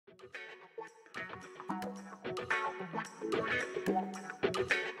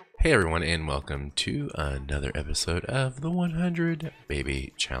Hey everyone, and welcome to another episode of the 100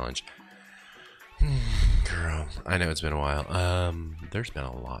 Baby Challenge. Girl, I know it's been a while. There's been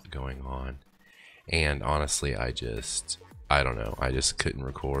a lot going on, and honestly, I don't know. I just couldn't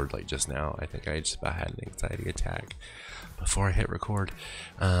record like just now. I think I just about had an anxiety attack before I hit record.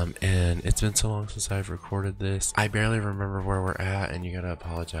 And it's been so long since I've recorded this. I barely remember where we're at, and you gotta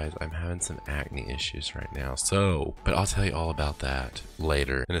apologize. I'm having some acne issues right now. But I'll tell you all about that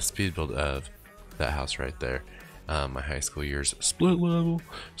later in a speed build of that house right there. My high school years split level.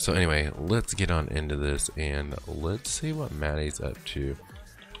 So anyway, let's get on into this and let's see what Maddie's up to.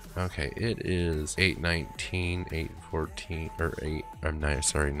 Okay, it is 8:19, 8:14, or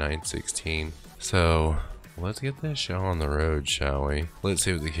 9:16. So let's get this show on the road, shall we? Let's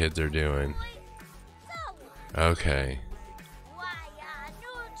see what the kids are doing. Okay.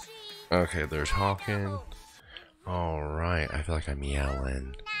 Okay, they're talking. Alright, I feel like I'm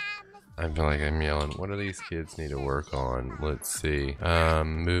yelling. What do these kids need to work on? Let's see.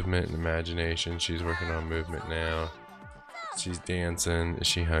 Movement and imagination. She's working on movement now. She's dancing. Is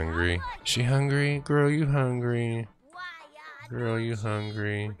she hungry? Is she hungry? Girl, you hungry? Girl, you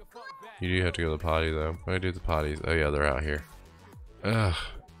hungry? You do have to go to the potty though. What do I do with the potties? Oh yeah, they're out here. Ugh.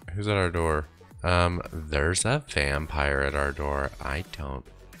 Who's at our door? There's a vampire at our door. I don't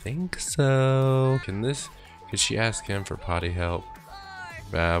think so. Could she ask him for potty help?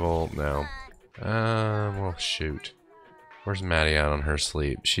 Babble? No. Well shoot. Where's Maddie out on her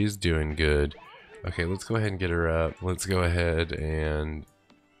sleep? She's doing good. Okay, let's go ahead and get her up. Let's go ahead and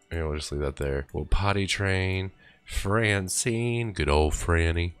we'll just leave that there. We'll potty train Francine. Good old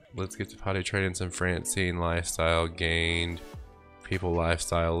Franny. Let's get to potty training some Francine lifestyle gained. People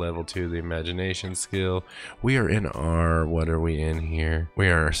lifestyle level 2, the imagination skill. We are in our, what are we in here? We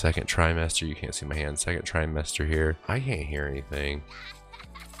are in our second trimester. You can't see my hand. Second trimester here. I can't hear anything.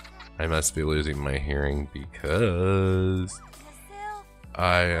 I must be losing my hearing because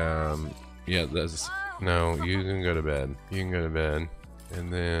yeah, no, you can go to bed. You can go to bed.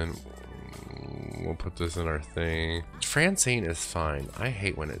 And then we'll put this in our thing. Francine is fine. I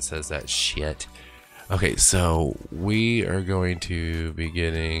hate when it says that shit. Okay, so we are going to be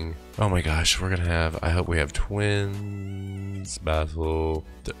getting, oh my gosh, we're gonna have, I hope we have twins, Basil.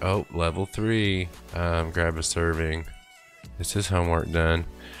 Oh, level 3. Grab a serving. Is his homework done?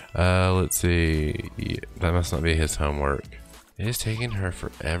 Let's see. Yeah, that must not be his homework. It is taking her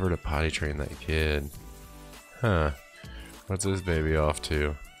forever to potty train that kid. Huh. What's this baby off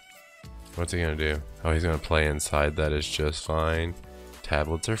to? What's he gonna do? Oh, he's gonna play inside. That is just fine.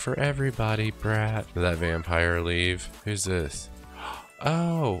 Tablets are for everybody, brat. Did that vampire leave? Who's this?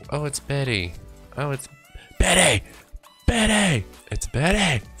 Oh, it's Betty. Oh, it's Betty! Betty! It's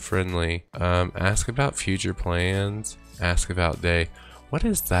Betty! Friendly. Ask about future plans. Ask about day. What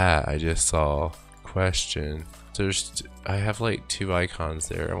is that I just saw? Question. I have like 2 icons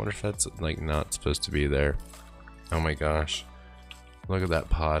there. I wonder if that's like not supposed to be there. Oh my gosh. Look at that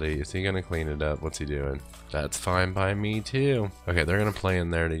potty. Is he gonna clean it up? What's he doing? That's fine by me too. Okay, they're gonna play in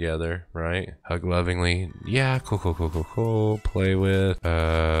there together, right? Hug lovingly. Yeah, cool. Play with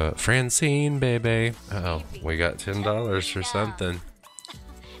Francine, baby. Uh-oh, we got $10 for something.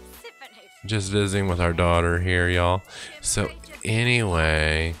 Just visiting with our daughter here, y'all. So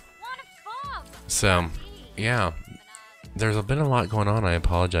anyway, yeah, there's been a lot going on. I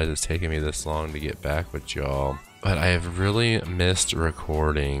apologize it's taking me this long to get back with y'all, but I have really missed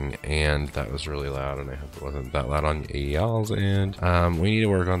recording, and that was really loud, and I hope it wasn't that loud on y'all's end. We need to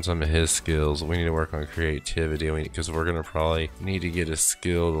work on some of his skills. We need to work on creativity because we're gonna probably need to get a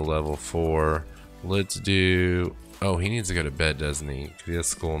skill to level 4. Let's do, oh, he needs to go to bed, doesn't he? 'Cause he has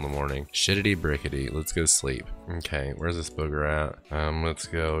school in the morning. Shittity brickety. Let's go sleep. Okay, where's this booger at? Let's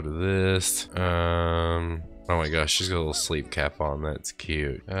go to this. Oh my gosh, she's got a little sleep cap on. That's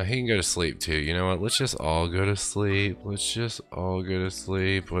cute. He can go to sleep too. You know what? Let's just all go to sleep. Let's just all go to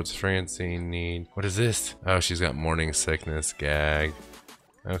sleep. What's Francine need? What is this? Oh, she's got morning sickness. Gag.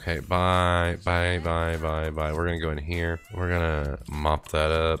 Okay, bye. We're gonna go in here. We're gonna mop that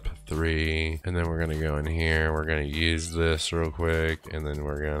up. 3. And then we're gonna go in here. We're gonna use this real quick. And then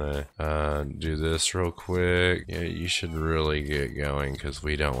we're gonna do this real quick. Yeah, you should really get going because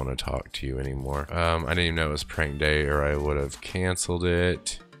we don't want to talk to you anymore. I didn't even know it was prank day or I would have canceled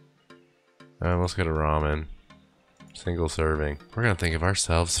it. Let's go to ramen. Single serving. We're gonna think of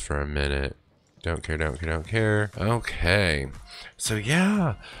ourselves for a minute. Don't care. Okay. So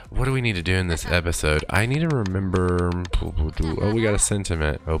yeah, what do we need to do in this episode? I need to remember, oh, we got a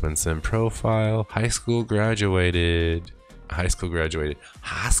sentiment. Open sim profile. High school graduate.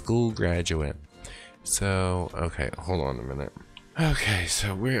 So, okay, hold on a minute. Okay,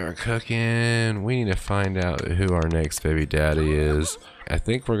 so we are cooking. We need to find out who our next baby daddy is. I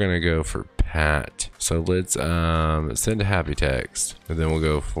think we're gonna go for Pat. So let's send a happy text, and then we'll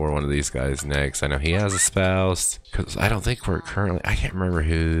go for one of these guys next. I know he has a spouse, because I don't think we're currently. I can't remember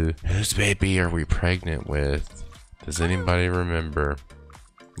whose baby are we pregnant with. Does anybody remember?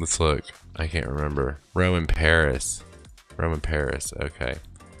 Let's look. I can't remember. Roman Paris. Roman Paris. Okay.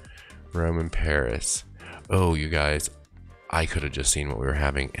 Roman Paris. Oh, you guys. I could have just seen what we were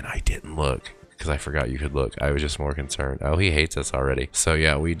having, and I didn't look because I forgot you could look. I was just more concerned. Oh, he hates us already. So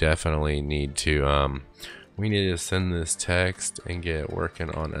yeah, we definitely need to send this text and get working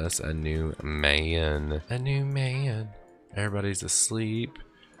on us a new man. A new man. Everybody's asleep.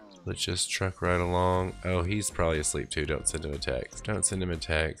 Let's just truck right along. Oh, he's probably asleep too. Don't send him a text. Don't send him a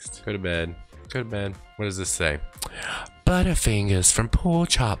text. Go to bed. Go to bed. What does this say? Butterfingers from poor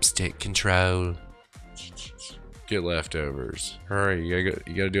chopstick control. Get leftovers. Hurry, you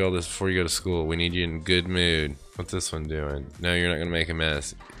gotta do all this before you go to school. We need you in good mood. What's this one doing? No, you're not gonna make a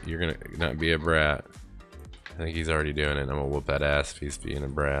mess. You're gonna not be a brat. I think he's already doing it. I'm gonna whoop that ass if he's being a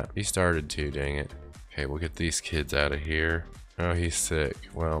brat. He started to, dang it. Okay, we'll get these kids out of here. Oh, he's sick.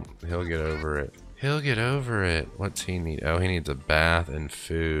 Well, he'll get over it. He'll get over it. What's he need? Oh, he needs a bath and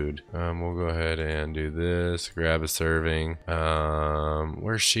food. We'll go ahead and do this. Grab a serving.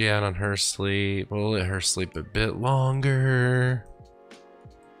 Where's she at on her sleep? We'll let her sleep a bit longer.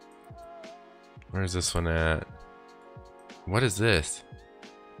 Where's this one at? What is this?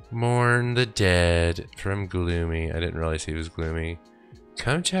 Mourn the dead from Gloomy. I didn't realize he was Gloomy.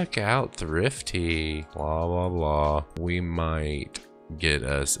 Come check out Thrifty. Blah, blah, blah. We might get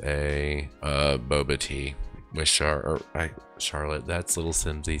us a boba tea with Charlotte. That's little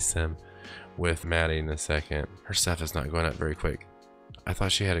Simsy Sim with Maddie in a second. Her stuff is not going up very quick. I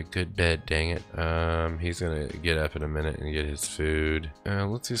thought she had a good bed, dang it. He's gonna get up in a minute and get his food.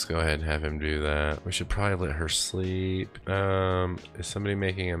 Let's just go ahead and have him do that. We should probably let her sleep. Is somebody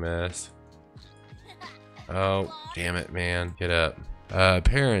making a mess? Oh, damn it, man. Get up.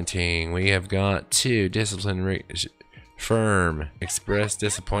 Parenting. We have got to discipline firm. Express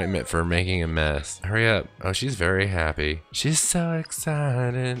disappointment for making a mess. Hurry up. Oh, she's very happy. She's so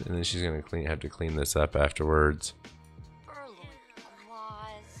excited. And then she's gonna have to clean this up afterwards.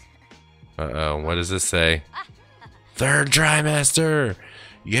 Uh-oh, what does this say? Third trimester!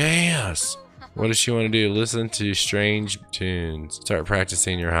 Yes! What does she want to do? Listen to strange tunes. Start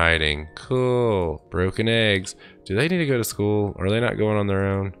practicing your hiding. Cool. Broken eggs. Do they need to go to school? Are they not going on their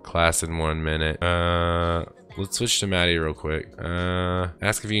own? Class in 1 minute. Let's switch to Maddie real quick.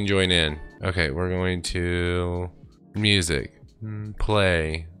 Ask if you can join in. Okay, we're going to music.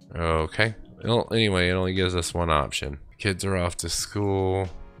 Play. Okay. Well, anyway, it only gives us one option. Kids are off to school.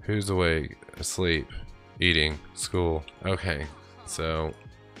 Who's awake? Asleep. Eating. School. Okay. So,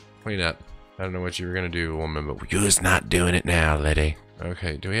 clean up. I don't know what you were gonna do, woman, but you're just not doing it now, lady.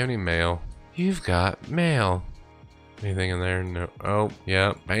 Okay, do we have any mail? You've got mail. Anything in there? No. Oh,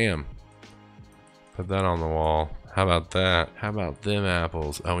 yeah. Bam. Put that on the wall. How about that? How about them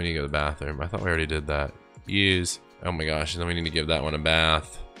apples? Oh, we need to go to the bathroom. I thought we already did that. Use. Oh my gosh, then we need to give that one a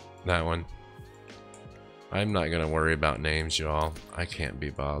bath. That one. I'm not gonna worry about names, y'all. I can't be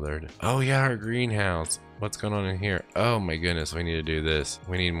bothered. Oh yeah, our greenhouse. What's going on in here? Oh my goodness, we need to do this.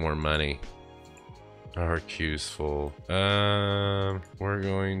 We need more money. Our queue's full. We're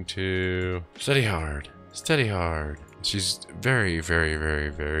going to study hard. Study hard. She's very, very, very,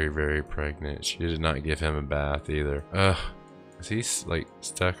 very, very pregnant. She did not give him a bath either. Ugh. Is he like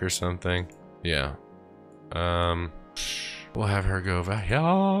stuck or something? Yeah. We'll have her go back.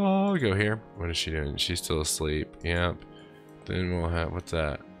 Go here. What is she doing? She's still asleep. Yep. Then we'll have, what's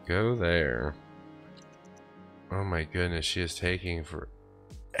that? Go there. Oh my goodness, she is taking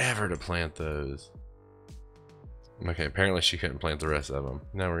forever to plant those. Okay, apparently she couldn't plant the rest of them.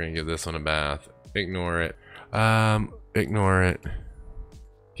 Now we're gonna give this one a bath. Ignore it. Ignore it.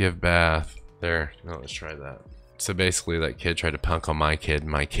 Give bath. There. No, let's try that. So basically that kid tried to punk on my kid.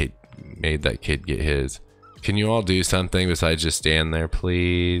 My kid made that kid get his. Can you all do something besides just stand there,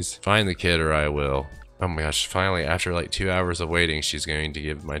 please? Find the kid or I will. Oh my gosh, finally, after like 2 hours of waiting, she's going to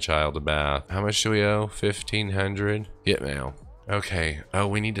give my child a bath. How much do we owe? 1,500? Get mail. Okay. Oh,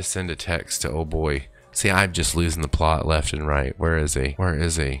 we need to send a text to old boy. See, I'm just losing the plot left and right. Where is he? Where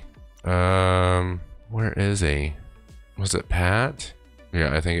is he? Where is he? Was it Pat?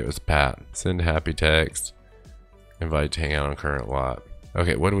 Yeah, I think it was Pat. Send happy text. Invite to hang out on current lot.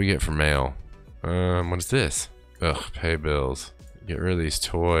 Okay, what do we get for mail? What is this? Ugh, pay bills. Get rid of these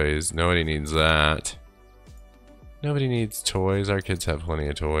toys. Nobody needs that. Nobody needs toys. Our kids have plenty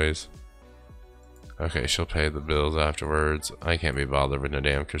of toys. Okay, she'll pay the bills afterwards. I can't be bothered with no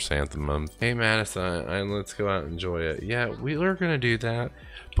damn chrysanthemum. Hey Madison, let's go out and enjoy it. Yeah, we are gonna do that,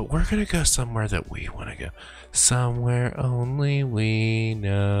 but we're gonna go somewhere that we wanna go. Somewhere only we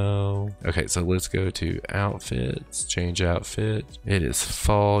know. Okay, so let's go to outfits, change outfit. It is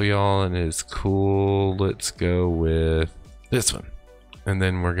fall, y'all, and it is cool. Let's go with this one. And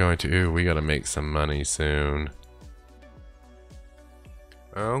then we're going to, ooh, we gotta make some money soon.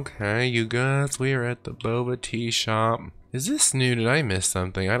 Okay, you guys, we are at the boba tea shop. Is this new? Did I miss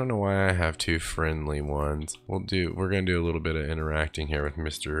something? I don't know why I have two friendly ones. We're gonna do a little bit of interacting here with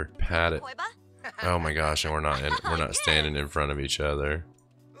Mr. Paddock. Oh my gosh, and we're not standing in front of each other.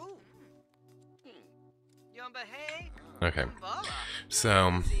 Okay,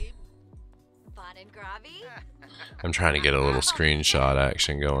 so I'm trying to get a little screenshot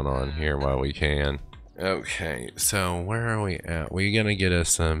action going on here while we can. Okay, so where are we at? We're gonna get us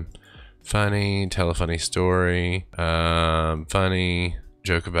some funny, tell a funny story, funny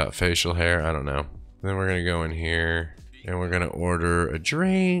joke about facial hair, I don't know. Then we're gonna go in here and we're gonna order a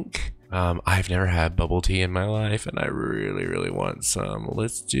drink. I've never had bubble tea in my life and I really, really want some.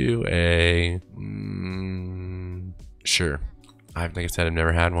 Let's do a, sure. Like I said, I've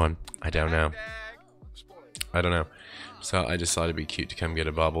never had one. I don't know. So I just thought it'd be cute to come get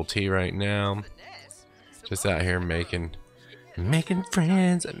a bubble tea right now. Just out here making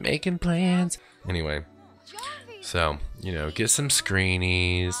friends and making plans. Anyway, so, you know, get some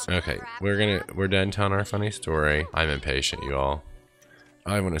screenies. Okay, we're done telling our funny story. I'm impatient, you all.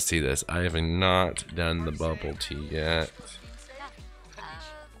 I want to see this. I have not done the bubble tea yet.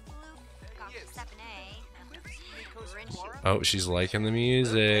 Oh, she's liking the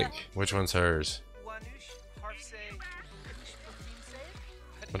music. Which one's hers?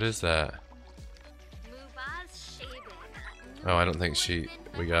 What is that? Oh, I don't think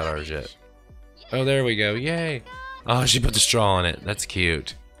we got ours yet. Oh, there we go. Yay. Oh, she put the straw in it. That's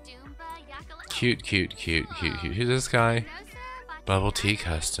cute. Cute. Who's this guy? Bubble tea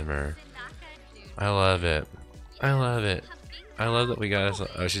customer. I love it. I love that we got us.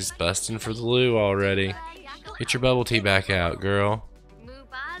 Oh, she's busting for the loo already. Get your bubble tea back out, girl.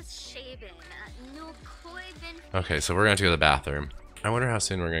 Okay, so we're going to go to the bathroom. I wonder how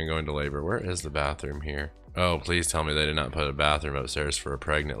soon we're going to go into labor. Where is the bathroom here? Oh, please tell me they did not put a bathroom upstairs for a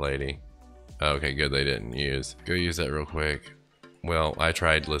pregnant lady. Okay, good, they didn't use. Go use that real quick. Well, I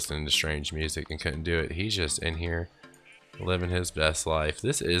tried listening to strange music and couldn't do it. He's just in here living his best life.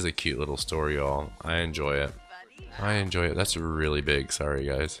 This is a cute little story, y'all. I enjoy it. That's really big. Sorry,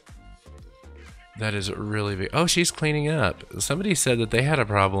 guys. That is really big. Oh, she's cleaning up. Somebody said that they had a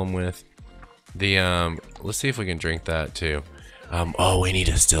problem with the, let's see if we can drink that too. Oh, we need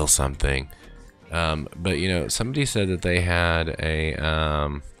to steal something. But you know, somebody said that they had a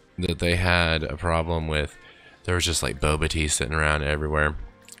problem with, there was just like boba tea sitting around everywhere,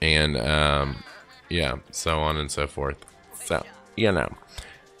 and yeah, so on and so forth. So, you know,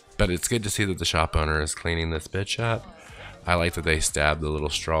 but it's good to see that the shop owner is cleaning this bitch up. I like that they stabbed the little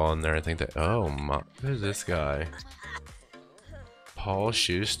straw in there. I think that, oh my, who's this guy? Paul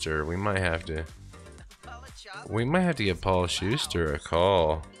Schuster. We might have to give Paul Schuster a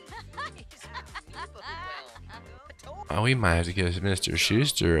call. Oh, we might have to give Mr.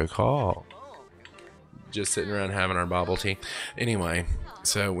 Schuster a call. Just sitting around having our bubble tea. Anyway,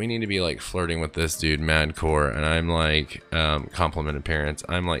 so we need to be like flirting with this dude, Madcore, and I'm like, compliment appearance.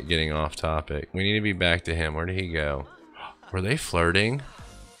 I'm like getting off topic. We need to be back to him. Where did he go? Were they flirting?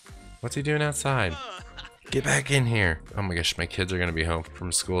 What's he doing outside? Get back in here. Oh my gosh, my kids are gonna be home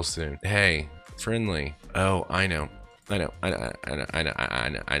from school soon. Hey, friendly. Oh, I know what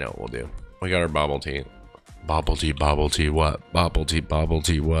we'll do. We got our bubble tea. Bobble tea what? Bobble tea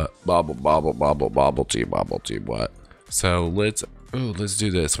what? Bobble tea what? So let's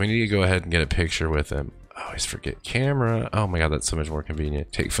do this. We need to go ahead and get a picture with him. I always forget camera. Oh my god, that's so much more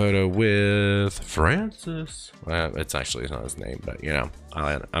convenient. Take photo with Francis. It's not his name, but you know,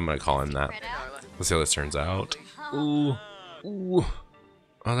 I'm gonna call him that. Let's see how this turns out. Ooh. Oh,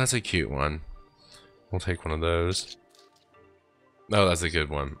 that's a cute one. We'll take one of those. Oh, that's a good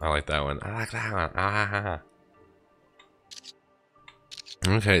one. I like that one. I like that one. Ah.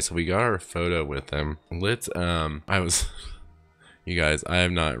 Okay, so we got our photo with him. Let's, you guys, I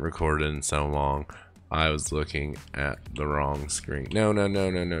have not recorded in so long. I was looking at the wrong screen. No,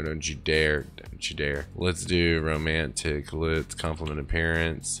 don't you dare. Let's do romantic. Let's compliment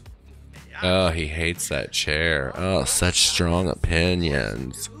appearance. Oh, he hates that chair. Oh, such strong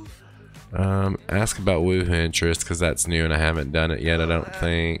opinions. Ask about woohoo interest, because that's new and I haven't done it yet, I don't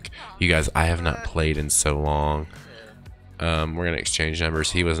think. You guys, I have not played in so long. We're gonna exchange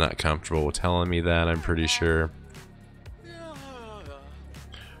numbers. He was not comfortable with telling me that, I'm pretty sure.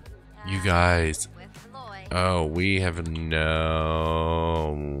 You guys. Oh, we have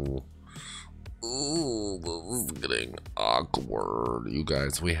no. Ooh, this is getting awkward. You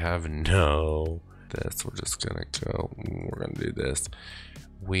guys, we have no. This, we're just gonna go. We're gonna do this.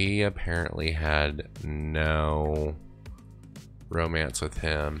 We apparently had no romance with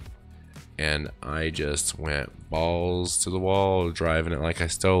him. And I just went balls to the wall, driving it like I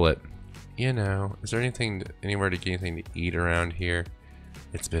stole it. You know, is there anything, anywhere to get anything to eat around here?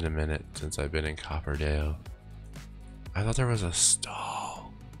 It's been a minute since I've been in Copperdale. I thought there was a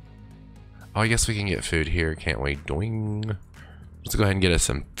stall. Oh, I guess we can get food here, can't we? Doing. Let's go ahead and get us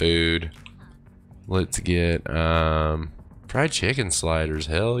some food. Let's get fried chicken sliders.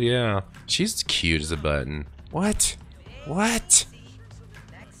 Hell yeah. She's cute as a button. What? What?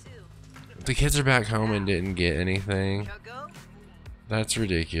 The kids are back home and didn't get anything. That's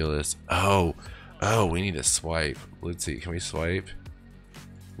ridiculous. Oh, we need to swipe. Let's see, can we swipe?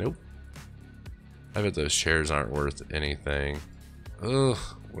 Nope. I bet those chairs aren't worth anything. Ugh,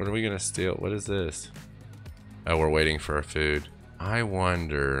 what are we gonna steal? What is this? Oh, we're waiting for our food. I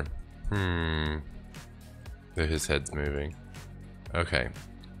wonder, his head's moving. Okay,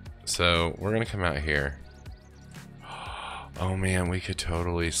 so we're gonna come out here. Oh man, we could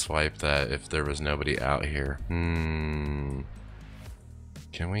totally swipe that if there was nobody out here. Can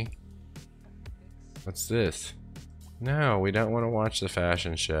we? What's this? No, we don't want to watch the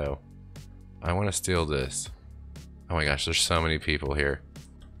fashion show. I want to steal this. Oh my gosh, there's so many people here.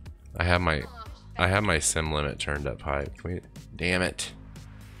 I have my sim limit turned up high. Can we? Damn it.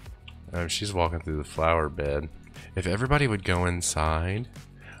 She's walking through the flower bed. If everybody would go inside,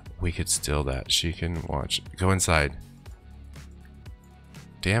 we could steal that. She can watch. Go inside.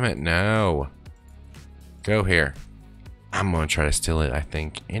 Damn it, no. Go here. I'm gonna try to steal it, I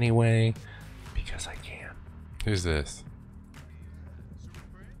think, anyway, because I can. Who's this?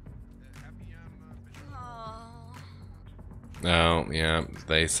 Oh, yeah,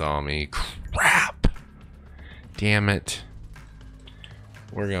 they saw me. Crap! Damn it.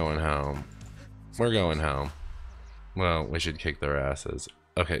 We're going home. We're going home. Well, we should kick their asses.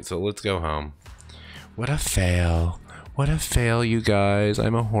 Okay, so let's go home. What a fail. What a fail, you guys.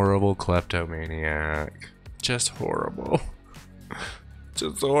 I'm a horrible kleptomaniac. Just horrible.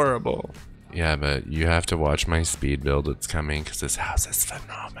 Just horrible. Yeah, but you have to watch my speed build that's coming because this house is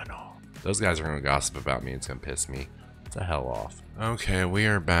phenomenal. Those guys are going to gossip about me. It's going to piss me the hell off. Okay, we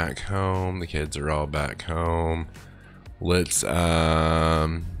are back home. The kids are all back home. Let's,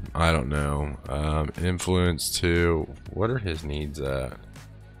 I don't know. Influence 2. What are his needs at?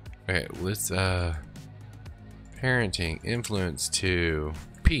 Okay, let's, parenting, influence 2.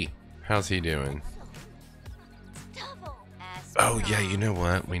 P. How's he doing? Oh yeah, you know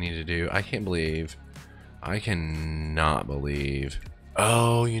what we need to do? I cannot believe.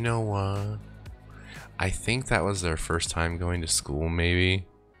 Oh, you know what? I think that was their first time going to school, maybe.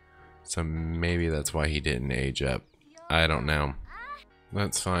 So maybe that's why he didn't age up. I don't know.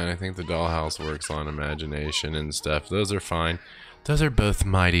 That's fine. I think the dollhouse works on imagination and stuff. Those are fine. Those are both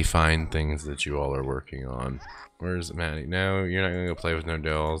mighty fine things that you all are working on. Where's Maddie? No, you're not gonna go play with no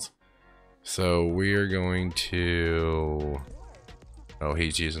dolls. So we are going to... Oh,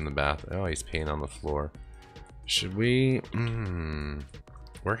 he's using the bath. Oh, he's peeing on the floor. Should we?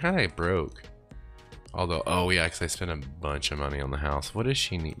 We're kind of broke. Although, oh yeah, because I spent a bunch of money on the house. What does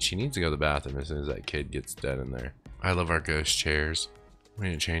she need? She needs to go to the bathroom as soon as that kid gets dead in there. I love our ghost chairs. We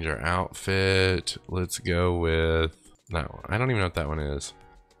need to change our outfit. Let's go with that one. I don't even know what that one is.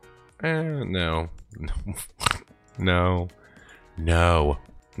 No. No. No.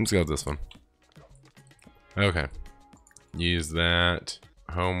 Let's go with this one. Okay. Use that.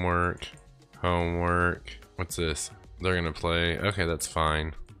 Homework. Homework. What's this? They're gonna play. Okay, that's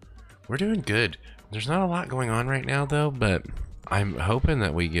fine. We're doing good. There's not a lot going on right now though, but I'm hoping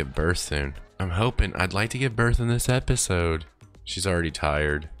that we give birth soon. I'm hoping. I'd like to give birth in this episode. She's already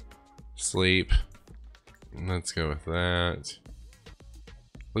tired. Sleep. Let's go with that.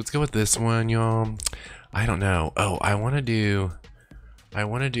 Let's go with this one, y'all. I don't know. Oh, I want to do a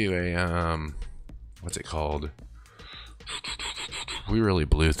what's it called? We really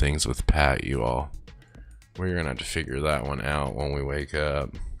blew things with Pat, you all. We're gonna have to figure that one out when we wake up.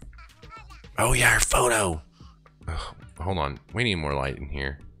 Oh yeah, our photo. Ugh, hold on, we need more light in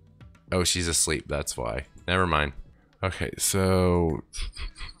here. Oh, she's asleep, that's why. Never mind. Okay, so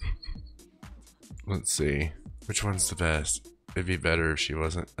let's see. Which one's the best? It'd be better if she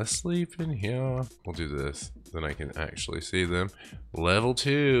wasn't asleep in here. We'll do this. Then I can actually see them. Level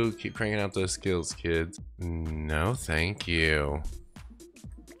 2. Keep cranking out those skills, kids. No, thank you.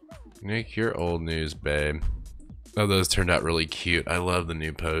 Nick, you're old news, babe. Oh, those turned out really cute. I love the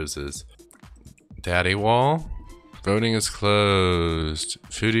new poses. Daddy wall. Voting is closed.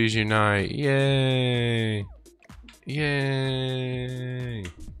 Foodies unite. Yay. Yay.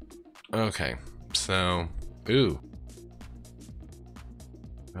 Okay, so, ooh.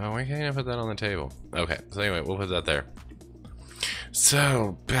 Oh, why can't I put that on the table? Okay, so anyway, we'll put that there.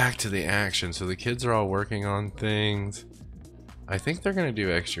 So, back to the action. So the kids are all working on things. I think they're gonna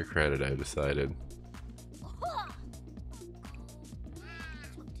do extra credit, I've decided.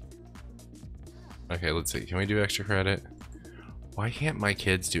 Okay, let's see. Can we do extra credit? Why can't my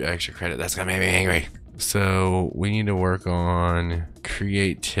kids do extra credit? That's gonna make me angry. So we need to work on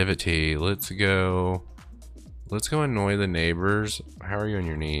creativity. Let's go annoy the neighbors. How are you on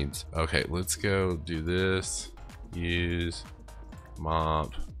your needs? Okay, let's go do this. Use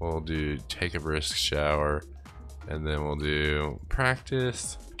mop. We'll do take a brisk shower. And then we'll do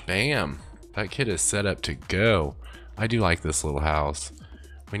practice. Bam! That kid is set up to go. I do like this little house.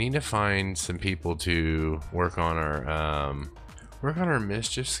 We need to find some people to work on our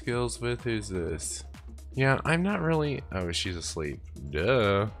mischief skills with. Who's this? Yeah, I'm not really. Oh, she's asleep.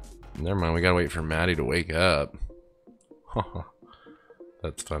 Duh. Never mind. We gotta wait for Maddie to wake up.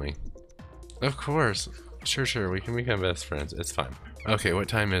 That's funny. Of course. Sure. We can become best friends. It's fine. Okay, what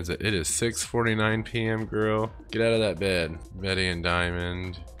time is it? It is 6:49 p.m. girl. Get out of that bed. Betty and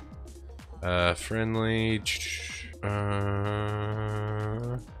Diamond. Friendly.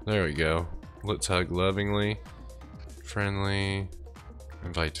 There we go. Let's hug lovingly. Friendly.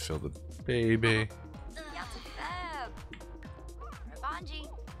 Invite to feel the baby.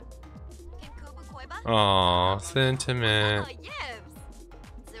 Aw, sentiment.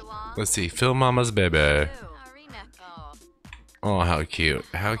 Let's see, fill mama's baby. Oh, how cute.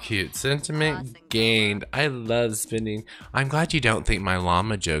 How cute. Sentiment gained. I love spending. I'm glad you don't think my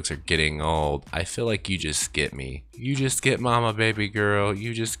llama jokes are getting old. I feel like you just get me. You just get mama, baby girl.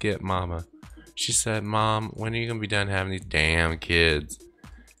 You just get mama. She said, Mom, when are you going to be done having these damn kids?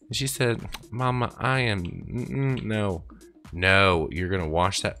 And she said, Mama, I am. No. No, you're going to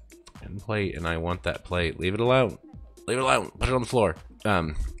wash that plate, and I want that plate. Leave it alone. Leave it alone. Put it on the floor.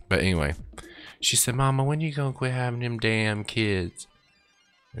 But anyway. She said, Mama, when you gonna quit having them damn kids?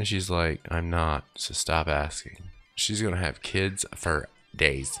 And she's like, I'm not, so stop asking. She's gonna have kids for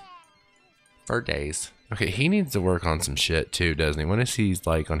days. For days. Okay, he needs to work on some shit too, doesn't he? What is he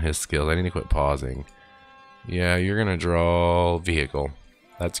like on his skills? I need to quit pausing. Yeah, you're gonna draw vehicle.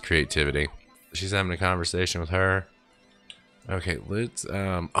 That's creativity. She's having a conversation with her. Okay, let's,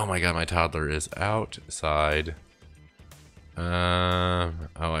 oh my god, my toddler is outside. Oh,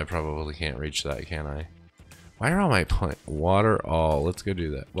 I probably can't reach that, can I? Why are all my water all? Let's go do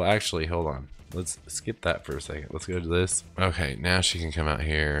that. Well, actually, hold on. Let's skip that for a second. Let's go to this. Okay, now she can come out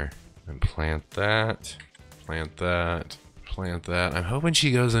here and plant that. Plant that. Plant that. I'm hoping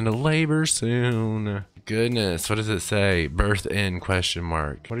she goes into labor soon. Goodness, what does it say? Birth in question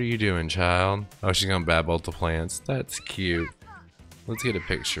mark. What are you doing, child? Oh, she's gonna babble the plants. That's cute. Let's get a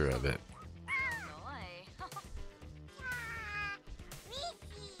picture of it.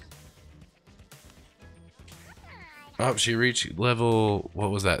 Oh, she reached level, what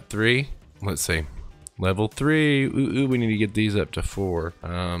was that, 3? Let's see. Level 3. Ooh, we need to get these up to 4.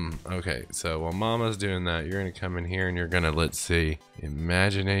 Okay, so while Mama's doing that, you're gonna come in here and you're gonna, let's see,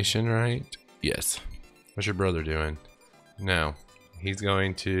 imagination, right? Yes. What's your brother doing? No. He's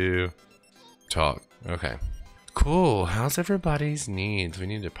going to talk. Okay. Cool. How's everybody's needs? We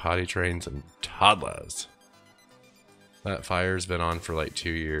need to potty train some toddlers. That fire's been on for like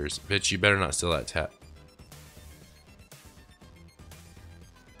 2 years. Bitch, you better not steal that tap.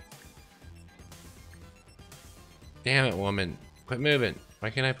 Damn it, woman. Quit moving.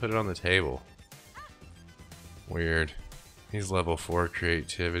 Why can't I put it on the table? Weird. He's level 4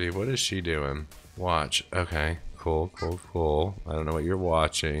 creativity. What is she doing? Watch. Okay. Cool. I don't know what you're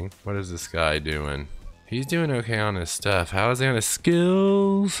watching. What is this guy doing? He's doing okay on his stuff. How is he on his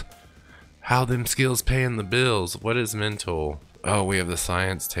skills? How them skills paying the bills? What is mental? Oh, we have the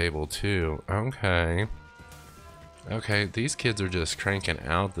science table too. Okay. Okay, these kids are just cranking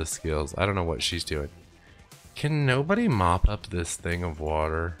out the skills. I don't know what she's doing. Can nobody mop up this thing of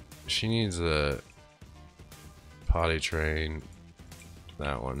water? She needs a potty train.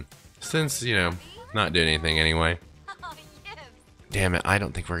 That one. Since, you know, not doing anything anyway. Damn it, I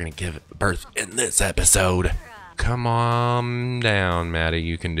don't think we're gonna give birth in this episode. Come on down, Maddie,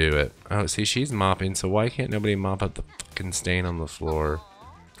 you can do it. Oh, see, she's mopping, so why can't nobody mop up the fucking stain on the floor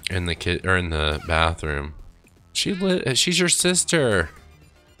in the in the bathroom? She's your sister.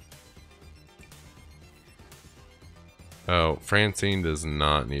 Oh, Francine does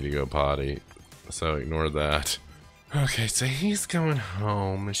not need to go potty, so ignore that. Okay, so he's going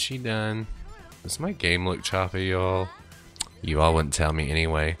home. Is she done? Does my game look choppy, y'all? You all wouldn't tell me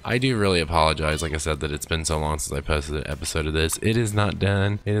anyway. I do really apologize, like I said, that it's been so long since I posted an episode of this. It is not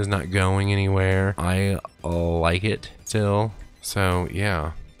done. It is not going anywhere. I like it still. So,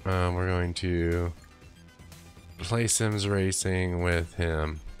 yeah. We're going to play Sims Racing with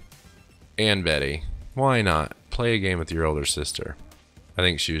him and Betty. Why not? Play a game with your older sister. I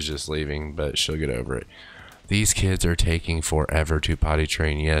think she was just leaving, but she'll get over it. These kids are taking forever to potty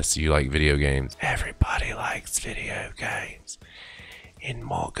train. Yes, you like video games. Everybody likes video games. In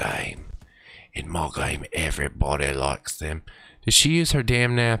my game, everybody likes them. Did she use her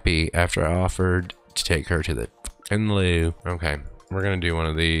damn nappy after I offered to take her to the loo? Okay, we're gonna do one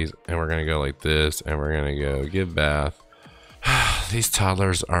of these, and we're gonna go like this, and we're gonna go give bath. These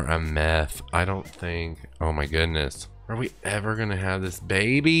toddlers are a mess. I don't think. Oh my goodness, are we ever gonna have this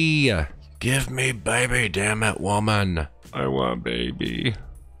baby? Give me baby, damn it, woman. I want baby.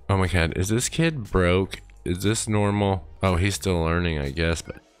 Oh my god, is this kid broke? Is this normal? Oh, he's still learning, I guess,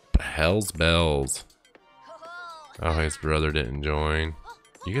 but hell's bells. Oh, his brother didn't join.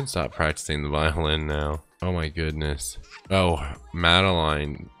 You can stop practicing the violin now. Oh my goodness. Oh,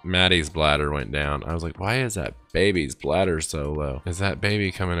 Maddie's bladder went down. I was like, why is that baby's bladder so low? Is that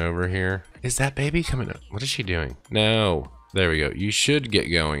baby coming over here? Is that baby coming? What is she doing? No. There we go. You should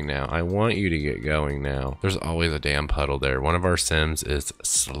get going now. I want you to get going now. There's always a damn puddle there. One of our Sims is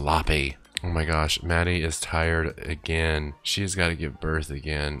sloppy. Oh my gosh, Maddie is tired again. She's got to give birth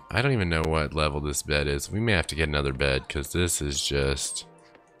again. I don't even know what level this bed is. We may have to get another bed because this is just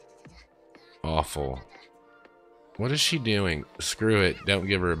awful. What is she doing? Screw it. Don't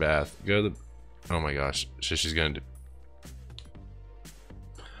give her a bath. Go to the... Oh my gosh. She's going to do...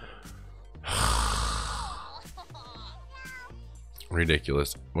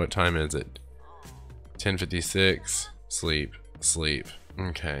 Ridiculous. What time is it? 10:56. Sleep.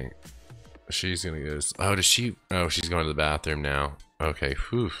 Okay. She's gonna go. Oh, does she? Oh, she's going to the bathroom now. Okay.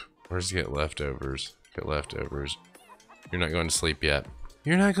 Whew. Where's get leftovers? Get leftovers. You're not going to sleep yet.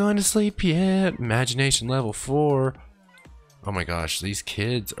 You're not going to sleep yet. Imagination level 4. Oh my gosh, these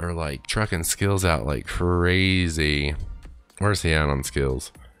kids are like trucking skills out like crazy. Where's he at on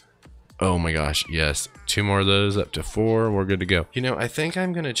skills? Oh my gosh, yes. 2 more of those, up to 4. We're good to go. You know, I think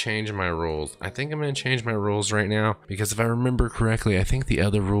I'm going to change my rules. I think I'm going to change my rules right now. Because if I remember correctly, I think the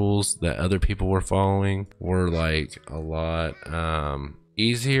other rules that other people were following were like a lot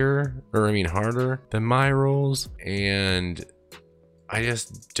easier, or I mean harder than my rules. And I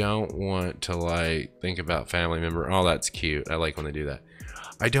just don't want to like think about family member. Oh, that's cute. I like when they do that.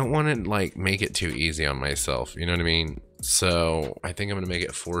 I don't want to like make it too easy on myself. You know what I mean? So I think I'm going to make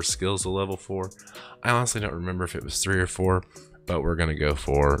it 4 skills to level 4. I honestly don't remember if it was 3 or 4, but we're going to go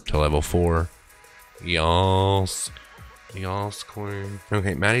to level 4. Yas queen.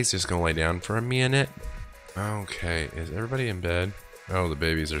 Okay, Maddie's just going to lay down for a minute. Okay, is everybody in bed? Oh, the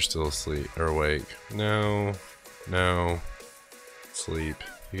babies are still asleep or awake. No. Sleep.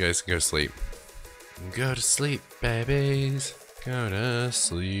 You guys can go sleep. Go to sleep, babies. Go to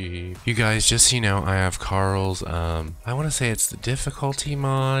sleep. You guys, just so you know, I have Carl's, I want to say it's the difficulty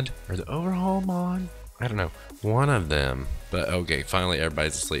mod, or the overhaul mod? I don't know. One of them. But okay, finally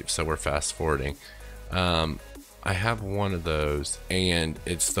everybody's asleep, so we're fast forwarding. I have one of those, and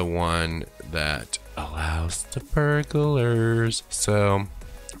it's the one that allows the burglars. So,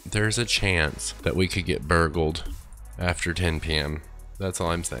 there's a chance that we could get burgled after 10 p.m. That's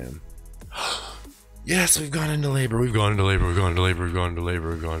all I'm saying. Yes, we've gone into labor. We've gone into labor.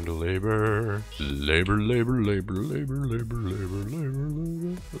 Labor.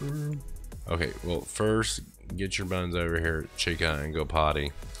 Okay, well, first, get your buns over here, chica, and go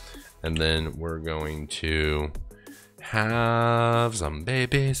potty. And then we're going to have some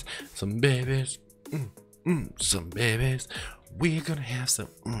babies. We're gonna have some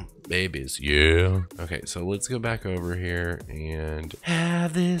babies, yeah. Okay, so let's go back over here and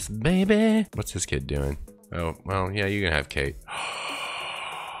have this baby. What's this kid doing? Oh, well, yeah, you can have Kate.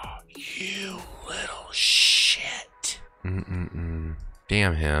 You little shit.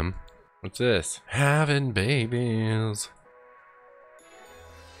 Damn him. What's this? Having babies.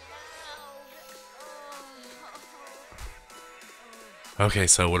 Okay,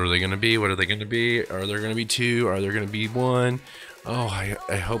 so what are they gonna be? Are there gonna be 2? Are there gonna be 1? Oh,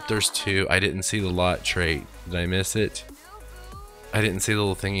 I hope there's 2. I didn't see the lot trait. Did I miss it? I didn't see the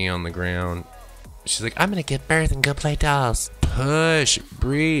little thingy on the ground. She's like, I'm gonna give birth and go play dolls. Push,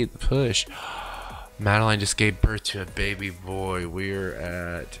 breathe, push. Madeline just gave birth to a baby boy. We're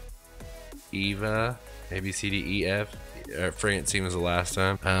at Eva, A B C D E F. Francine was the last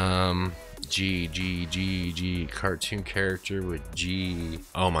time. G. Cartoon character with G.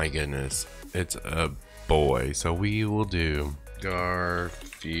 Oh my goodness, it's a boy. So we will do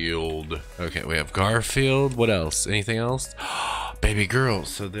Garfield. Okay, we have Garfield. What else? Anything else? Baby girl.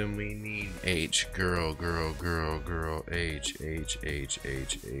 So then we need H. Girl. H.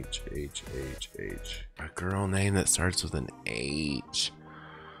 A girl name that starts with an H.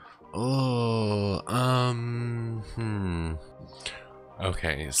 Oh,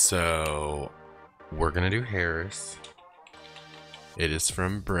 Okay, so we're gonna do Harris. It is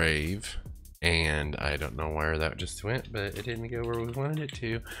from Brave, and I don't know where that just went, but it didn't go where we wanted it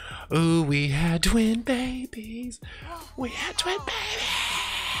to. Oh, we had twin babies.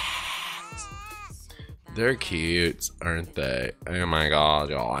 They're cute, aren't they? Oh my god,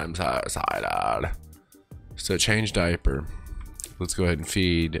 y'all, I'm so excited. So change diaper. Let's go ahead and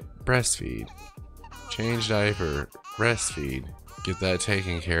feed, breastfeed. Change diaper, breastfeed. Get that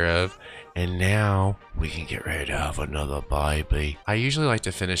taken care of. And now we can get ready to have another baby. I usually like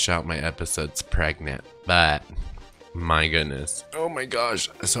to finish out my episodes pregnant, but my goodness. Oh my gosh.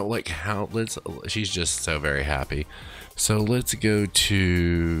 So like how, she's just so very happy. So let's go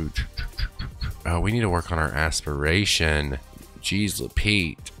to, oh, we need to work on our aspiration. Jeez,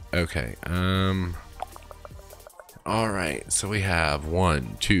 Pete. Okay, all right, so we have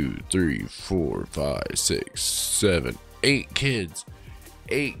 1, 2, 3, 4, 5, 6, 7, 8 kids.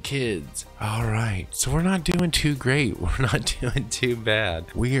 8 kids. All right, so we're not doing too great. We're not doing too bad.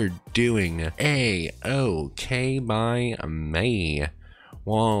 We are doing A-OK by me.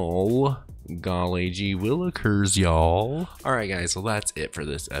 Whoa, golly gee willikers, y'all. All right, guys, well, that's it for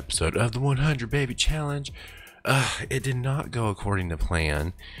this episode of the 100 Baby Challenge. It did not go according to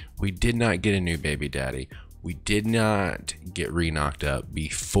plan. We did not get a new baby daddy. We did not get re-knocked up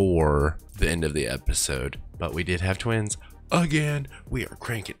before the end of the episode, but we did have twins. Again, we are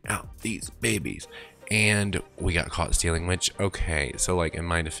cranking out these babies. And we got caught stealing, which, okay, so like in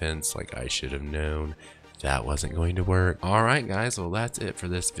my defense, like I should have known that wasn't going to work. All right, guys, well, that's it for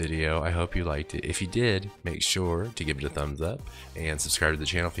this video. I hope you liked it. If you did, make sure to give it a thumbs up and subscribe to the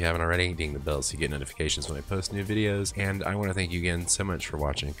channel if you haven't already. Ding the bell so you get notifications when I post new videos. And I want to thank you again so much for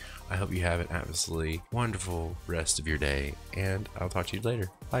watching. I hope you have an absolutely wonderful rest of your day, and I'll talk to you later.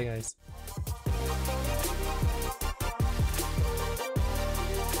 Bye, guys.